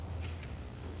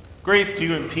Grace to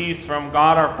you and peace from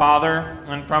God our Father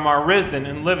and from our risen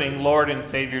and living Lord and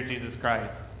Savior Jesus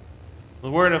Christ. The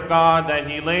word of God that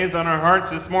he lays on our hearts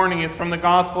this morning is from the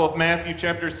Gospel of Matthew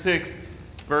chapter 6,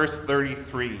 verse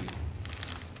 33.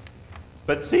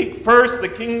 But seek first the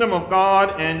kingdom of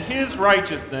God and his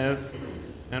righteousness,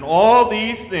 and all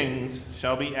these things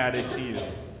shall be added to you.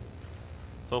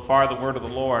 So far the word of the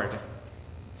Lord.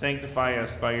 Sanctify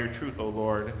us by your truth, O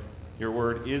Lord. Your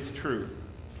word is truth.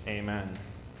 Amen.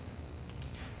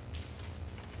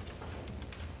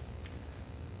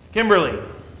 Kimberly,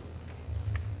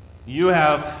 you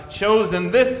have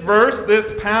chosen this verse,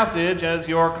 this passage, as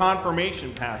your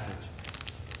confirmation passage.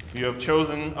 You have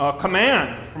chosen a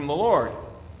command from the Lord.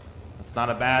 It's not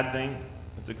a bad thing.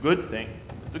 It's a good thing.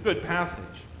 It's a good passage.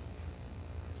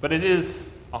 But it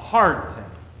is a hard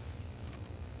thing.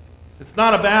 It's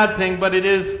not a bad thing, but it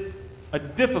is a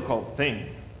difficult thing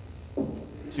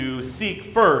to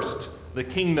seek first the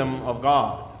kingdom of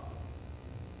God.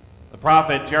 The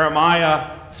prophet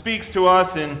Jeremiah speaks to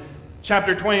us in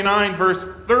chapter 29, verse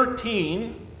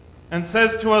 13, and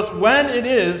says to us when it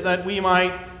is that we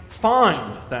might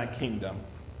find that kingdom.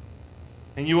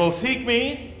 And you will seek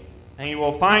me, and you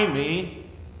will find me,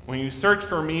 when you search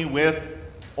for me with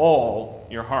all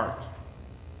your heart.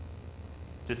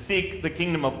 To seek the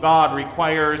kingdom of God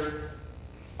requires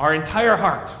our entire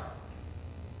heart.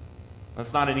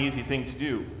 That's not an easy thing to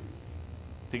do.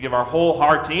 To give our whole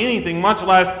heart to anything, much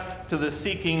less to the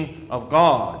seeking of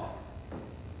God.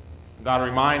 God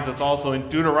reminds us also in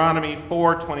Deuteronomy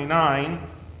 4:29,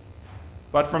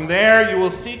 but from there you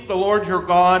will seek the Lord your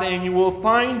God, and you will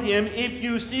find him if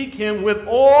you seek him with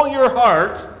all your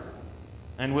heart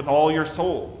and with all your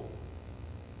soul.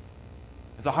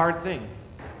 It's a hard thing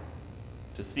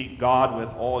to seek God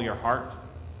with all your heart.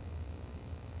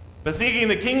 But seeking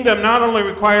the kingdom not only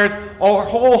requires our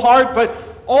whole heart, but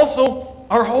also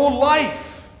our whole life.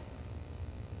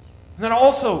 And that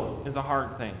also is a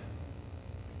hard thing.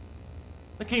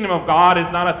 The kingdom of God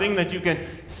is not a thing that you can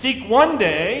seek one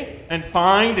day and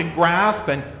find and grasp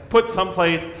and put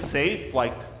someplace safe,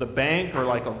 like the bank or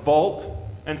like a vault,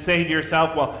 and say to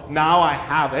yourself, well, now I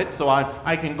have it, so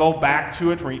I can go back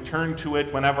to it and return to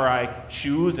it whenever I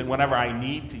choose and whenever I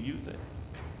need to use it.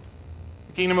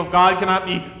 The kingdom of God cannot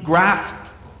be grasped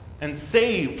and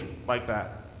saved like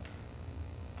that.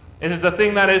 It is a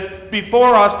thing that is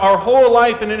before us our whole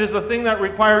life, and it is a thing that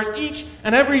requires each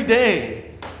and every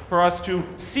day for us to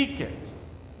seek it.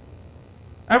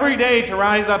 Every day to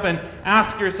rise up and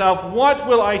ask yourself, what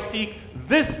will I seek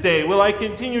this day? Will I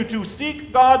continue to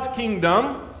seek God's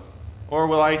kingdom, or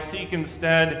will I seek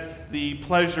instead the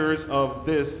pleasures of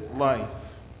this life?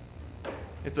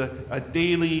 It's a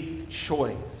daily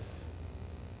choice.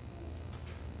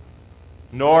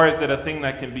 Nor is it a thing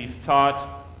that can be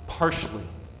sought partially.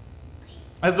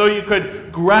 As though you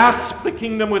could grasp the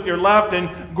kingdom with your left and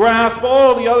grasp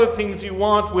all the other things you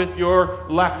want with your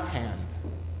left hand.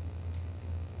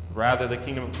 Rather, the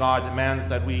kingdom of God demands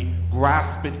that we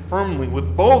grasp it firmly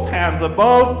with both hands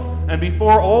above and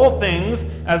before all things,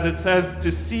 as it says,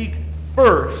 to seek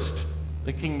first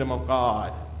the kingdom of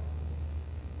God.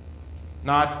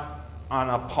 Not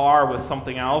on a par with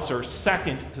something else or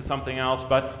second to something else,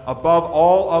 but above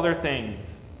all other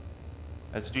things.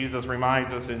 As Jesus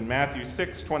reminds us in Matthew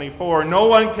 6:24, no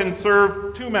one can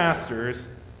serve two masters,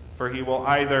 for he will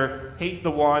either hate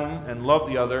the one and love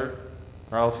the other,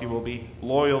 or else he will be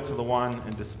loyal to the one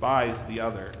and despise the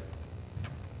other.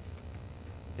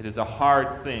 It is a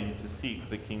hard thing to seek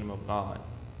the kingdom of God.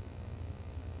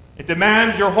 It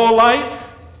demands your whole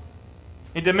life.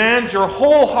 It demands your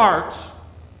whole heart.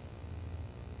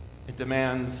 It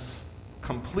demands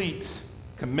complete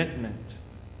commitment.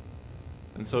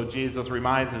 And so Jesus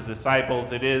reminds his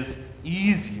disciples it is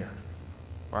easier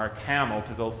for a camel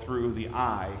to go through the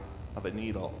eye of a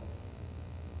needle.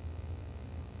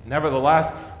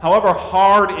 Nevertheless, however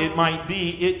hard it might be,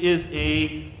 it is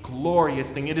a glorious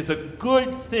thing. It is a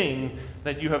good thing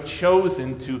that you have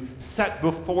chosen to set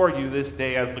before you this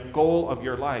day as the goal of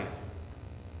your life.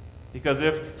 Because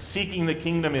if seeking the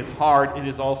kingdom is hard, it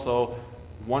is also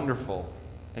wonderful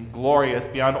and glorious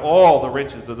beyond all the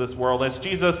riches of this world. As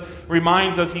Jesus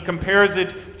reminds us, he compares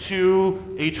it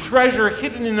to a treasure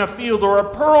hidden in a field or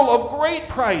a pearl of great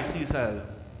price, he says.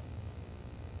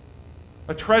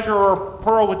 A treasure or a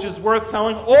pearl which is worth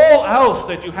selling all else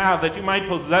that you have, that you might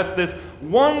possess this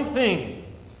one thing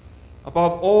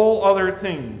above all other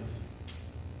things.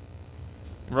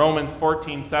 In Romans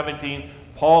 14:17,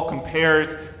 Paul compares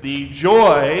the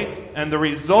joy and the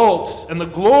results and the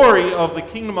glory of the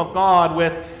kingdom of God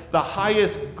with the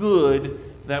highest good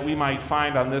that we might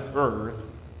find on this earth,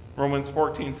 Romans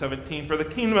 14:17, for the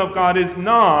kingdom of God is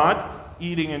not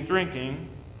eating and drinking,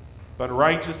 but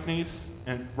righteousness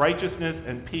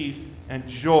and peace and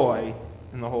joy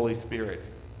in the Holy Spirit.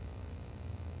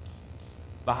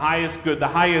 The highest good, the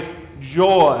highest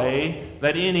joy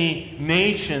that any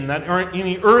nation, that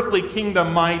any earthly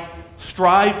kingdom might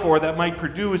strive for, that might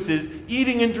produce, is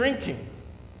eating and drinking.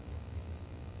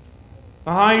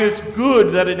 The highest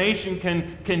good that a nation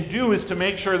can do is to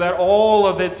make sure that all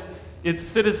of its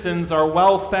citizens are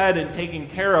well fed and taken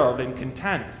care of and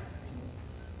content.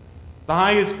 The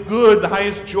highest good, the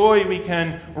highest joy we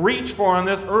can reach for on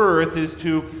this earth is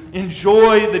to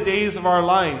enjoy the days of our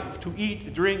life, to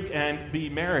eat, drink, and be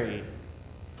merry.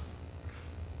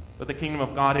 But the kingdom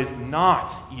of God is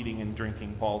not eating and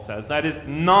drinking, Paul says. That is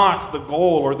not the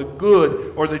goal or the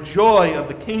good or the joy of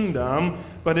the kingdom,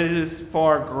 but it is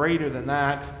far greater than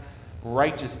that: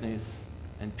 righteousness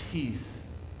and peace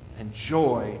and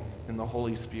joy in the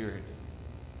Holy Spirit.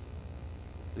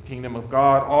 The kingdom of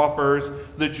God offers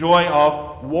the joy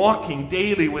of walking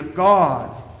daily with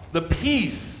God, the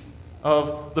peace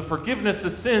of the forgiveness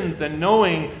of sins and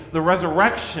knowing the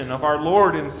resurrection of our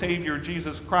Lord and Savior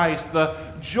Jesus Christ, the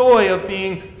joy of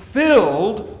being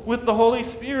filled with the Holy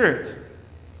Spirit.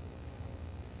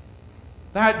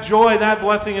 That joy, that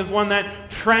blessing is one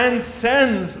that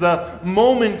transcends the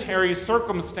momentary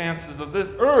circumstances of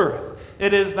this earth.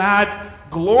 It is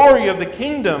that glory of the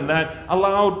kingdom that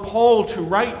allowed Paul to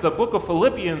write the book of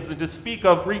Philippians and to speak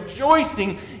of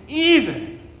rejoicing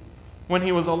even when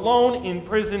he was alone in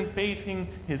prison facing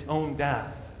his own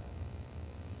death.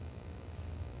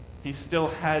 He still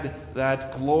had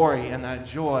that glory and that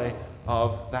joy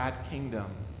of that kingdom.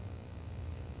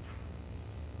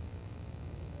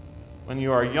 When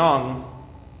you are young,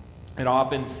 it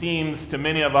often seems to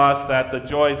many of us that the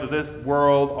joys of this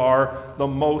world are the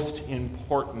most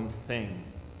important thing.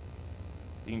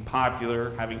 Being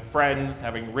popular, having friends,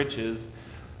 having riches,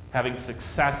 having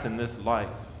success in this life.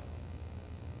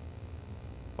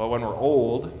 But when we're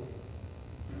old,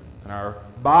 and our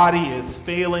body is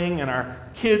failing, and our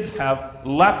kids have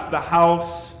left the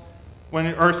house,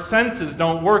 when our senses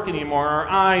don't work anymore, our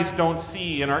eyes don't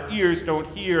see, and our ears don't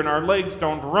hear, and our legs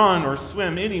don't run or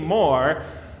swim anymore,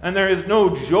 and there is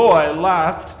no joy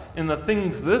left in the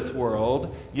things of this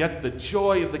world, yet the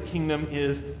joy of the kingdom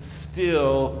is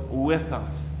still with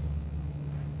us.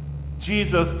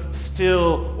 Jesus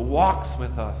still walks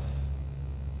with us.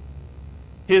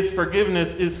 His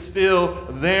forgiveness is still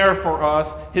there for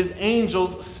us. His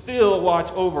angels still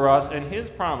watch over us, and his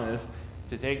promise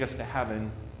to take us to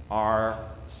heaven are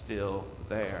still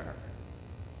there.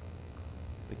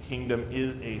 The kingdom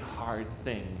is a hard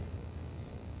thing,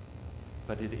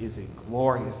 but it is a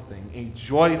glorious thing, a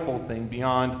joyful thing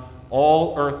beyond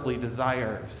all earthly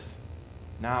desires,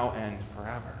 now and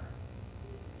forever.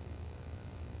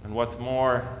 And what's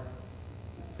more,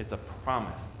 it's a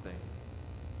promised thing.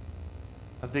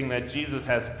 A thing that Jesus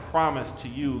has promised to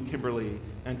you, Kimberly,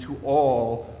 and to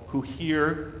all who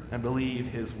hear and believe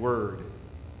his word.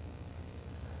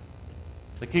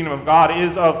 The kingdom of God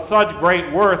is of such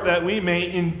great worth that we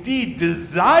may indeed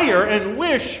desire and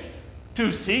wish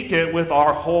to seek it with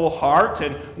our whole heart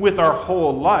and with our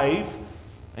whole life.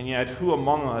 And yet, who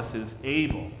among us is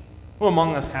able? Who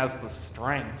among us has the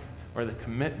strength or the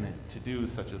commitment to do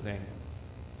such a thing?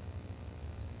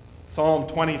 Psalm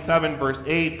 27, verse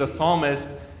 8, the psalmist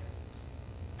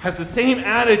has the same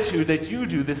attitude that you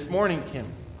do this morning, Kim.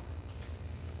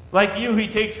 Like you, he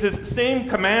takes this same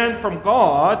command from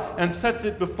God and sets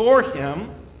it before him.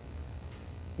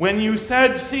 When you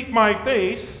said, "Seek my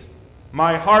face,"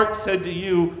 my heart said to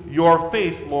you, "Your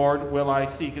face, Lord, will I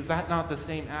seek." Is that not the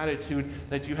same attitude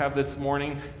that you have this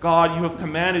morning? God, you have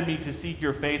commanded me to seek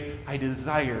your face. I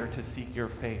desire to seek your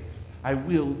face. I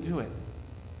will do it.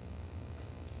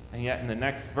 And yet in the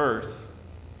next verse,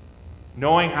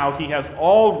 knowing how he has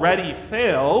already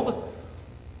failed,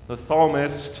 the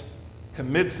psalmist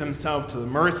commits himself to the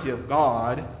mercy of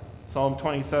God. Psalm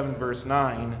 27, verse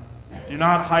 9, "Do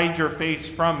not hide your face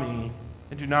from me,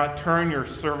 and do not turn your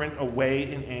servant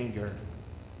away in anger.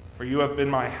 For you have been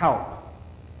my help.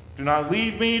 Do not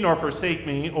leave me nor forsake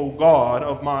me, O God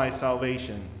of my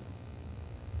salvation."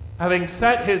 Having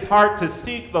set his heart to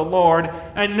seek the Lord,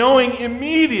 and knowing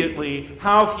immediately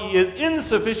how he is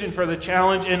insufficient for the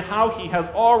challenge and how he has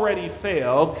already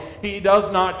failed, he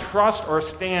does not trust or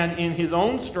stand in his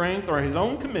own strength or his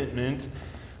own commitment,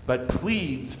 but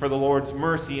pleads for the Lord's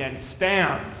mercy and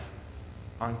stands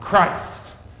on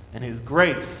Christ and his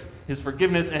grace, his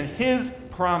forgiveness, and his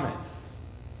promise.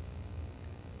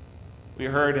 We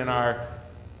heard in our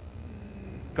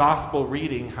gospel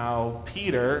reading how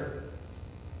Peter,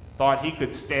 thought he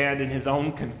could stand in his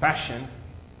own confession,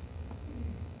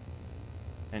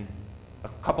 and a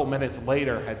couple minutes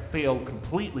later had failed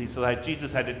completely, so that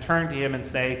Jesus had to turn to him and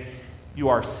say, "You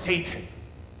are Satan."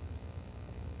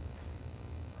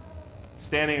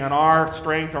 Standing on our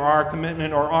strength or our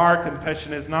commitment or our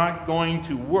confession is not going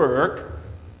to work,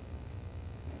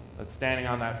 but standing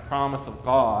on that promise of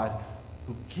God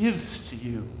who gives to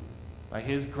you by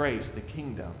his grace the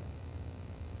kingdom,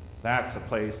 that's a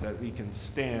place that we can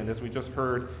stand, as we just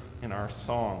heard in our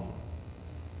song.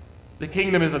 The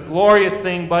kingdom is a glorious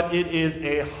thing, but it is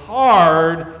a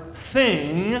hard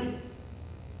thing,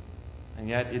 and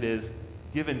yet it is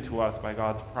given to us by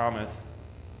God's promise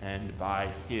and by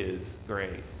his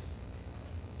grace.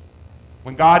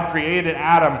 When God created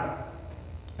Adam,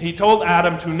 he told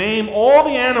Adam to name all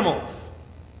the animals.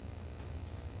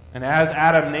 And as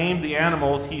Adam named the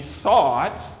animals, he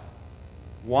sought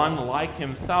one like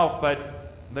himself, but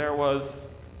there was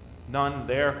none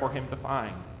there for him to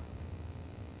find.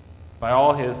 By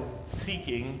all his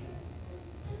seeking,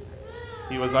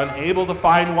 he was unable to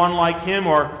find one like him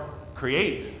or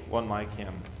create one like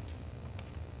him.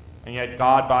 And yet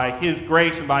God, by his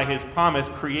grace and by his promise,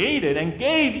 created and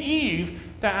gave Eve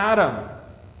to Adam.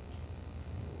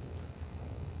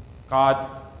 God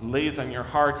lays on your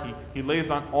heart, he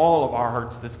lays on all of our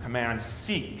hearts this command: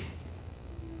 seek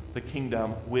the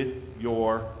kingdom with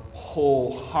your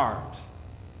whole heart.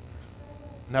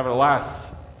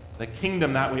 Nevertheless, the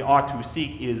kingdom that we ought to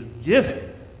seek is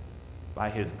given by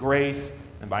his grace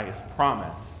and by his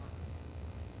promise,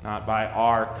 not by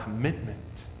our commitment.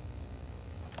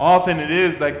 Often it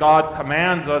is that God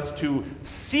commands us to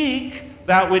seek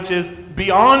that which is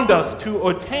beyond us to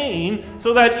attain,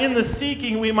 so that in the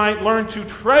seeking we might learn to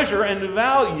treasure and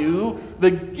value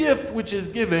the gift which is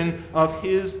given of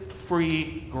his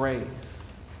free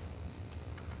grace.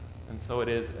 And so it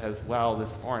is as well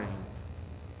this morning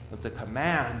that the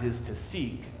command is to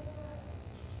seek,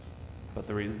 but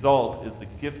the result is the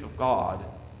gift of God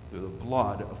through the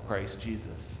blood of Christ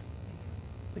Jesus.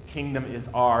 The kingdom is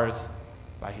ours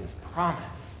by his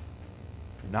promise,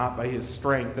 not by his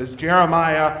strength. As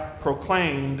Jeremiah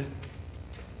proclaimed,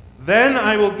 "Then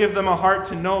I will give them a heart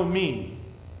to know me,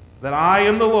 that I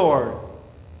am the Lord,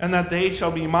 and that they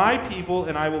shall be my people,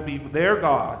 and I will be their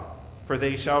God, for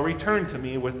they shall return to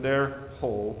me with their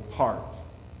whole heart."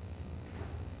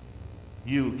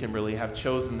 You, Kimberly, have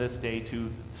chosen this day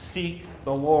to seek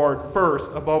the Lord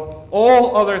first above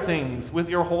all other things with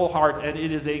your whole heart, and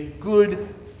it is a good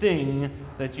thing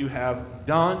that you have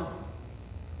done,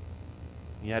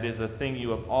 yet is a thing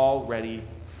you have already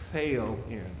failed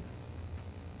in.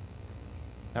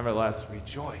 Nevertheless,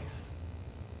 rejoice.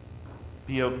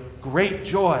 Be of great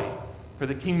joy, for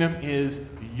the kingdom is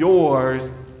yours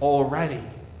already.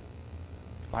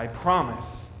 By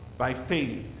promise, by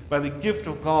faith, by the gift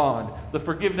of God, the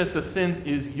forgiveness of sins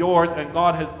is yours, and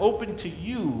God has opened to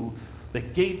you the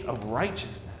gates of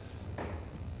righteousness,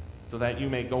 so that you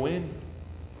may go in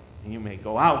and you may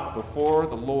go out before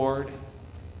the Lord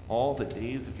all the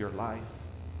days of your life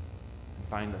and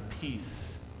find the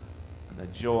peace and the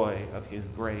joy of his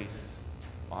grace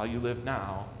while you live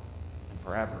now and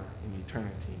forever in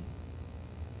eternity.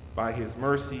 By his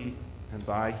mercy and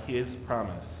by his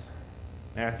promise.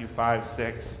 Matthew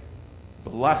 5:6,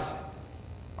 "Blessed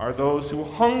are those who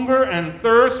hunger and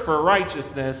thirst for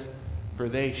righteousness, for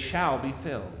they shall be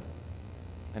filled."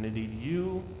 And indeed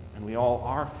you and we all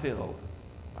are filled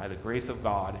by the grace of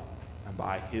God and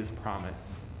by his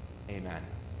promise. Amen.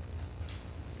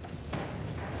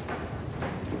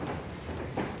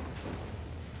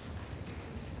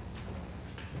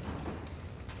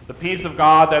 The peace of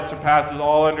God that surpasses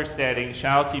all understanding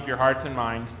shall keep your hearts and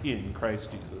minds in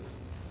Christ Jesus.